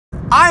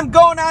I'm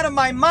going out of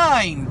my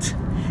mind.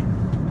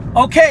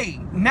 Okay,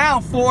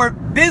 now for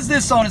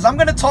business owners, I'm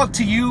going to talk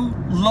to you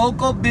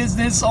local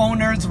business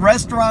owners,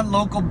 restaurant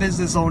local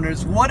business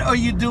owners. What are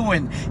you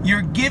doing?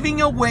 You're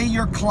giving away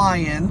your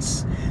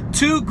clients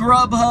to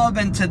Grubhub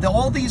and to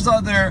all these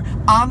other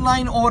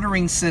online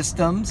ordering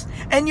systems,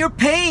 and you're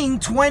paying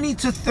 20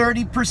 to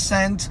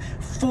 30%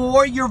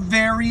 for your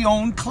very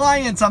own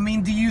clients. I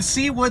mean, do you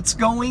see what's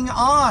going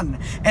on?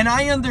 And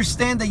I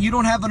understand that you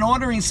don't have an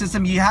ordering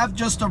system, you have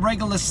just a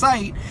regular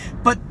site,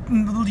 but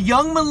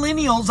young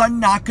millennials are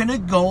not going to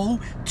go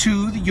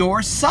to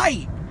your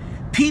site.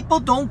 People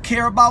don't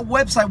care about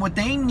website. What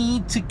they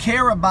need to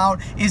care about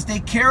is they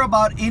care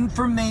about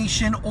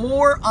information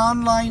or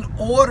online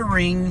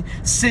ordering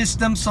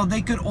systems so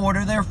they could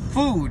order their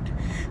food.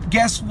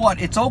 Guess what?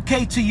 It's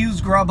okay to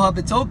use Grubhub.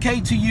 It's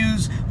okay to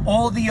use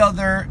all the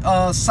other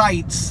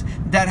sites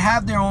that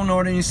have their own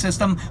ordering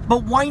system,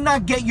 but why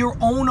not get your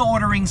own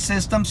ordering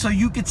system so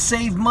you could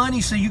save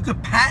money, so you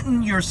could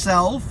patent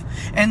yourself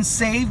and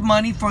save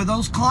money for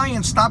those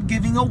clients? Stop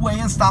giving away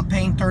and stop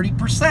paying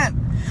 30%.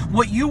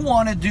 What you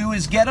want to do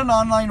is get an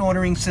online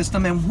ordering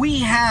system, and we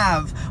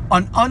have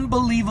an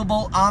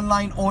unbelievable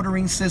online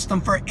ordering system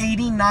for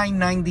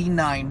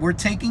 $89.99. We're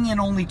taking in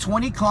only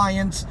 20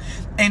 clients,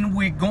 and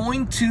we're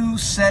going to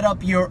set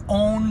up your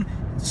own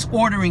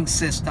ordering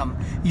system,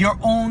 your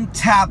own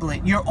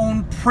tablet, your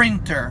own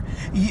printer.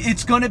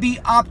 It's going to be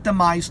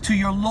optimized to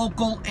your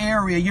local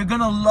area. You're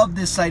going to love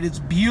this site. It's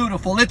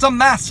beautiful. It's a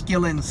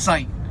masculine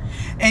site,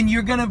 and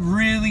you're gonna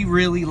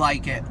really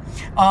like it.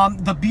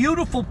 The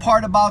beautiful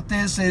part about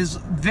this is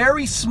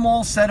very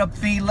small setup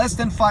fee, less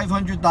than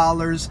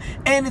 $500,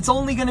 and it's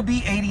only gonna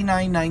be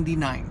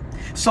 $89.99.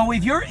 So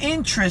if you're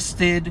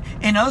interested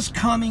in us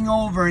coming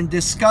over and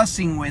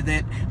discussing with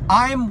it,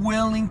 I'm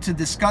willing to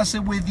discuss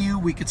it with you.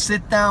 We could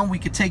sit down, we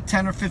could take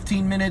 10 or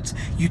 15 minutes.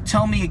 You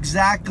tell me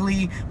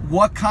exactly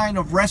what kind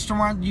of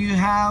restaurant you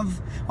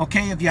have.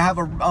 Okay, if you have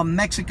a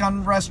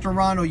Mexican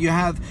restaurant, or you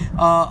have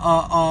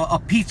a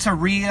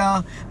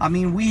pizzeria. I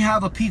mean, we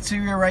have a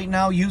pizzeria right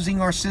now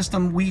using our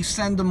system. We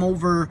send them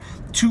over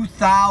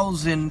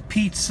 2,000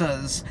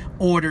 pizzas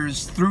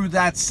orders through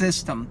that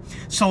system.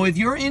 So if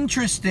you're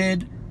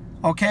interested,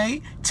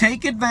 okay,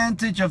 take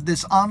advantage of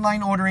this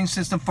online ordering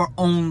system for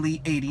only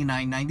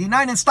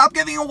 $89.99 and stop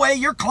giving away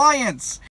your clients.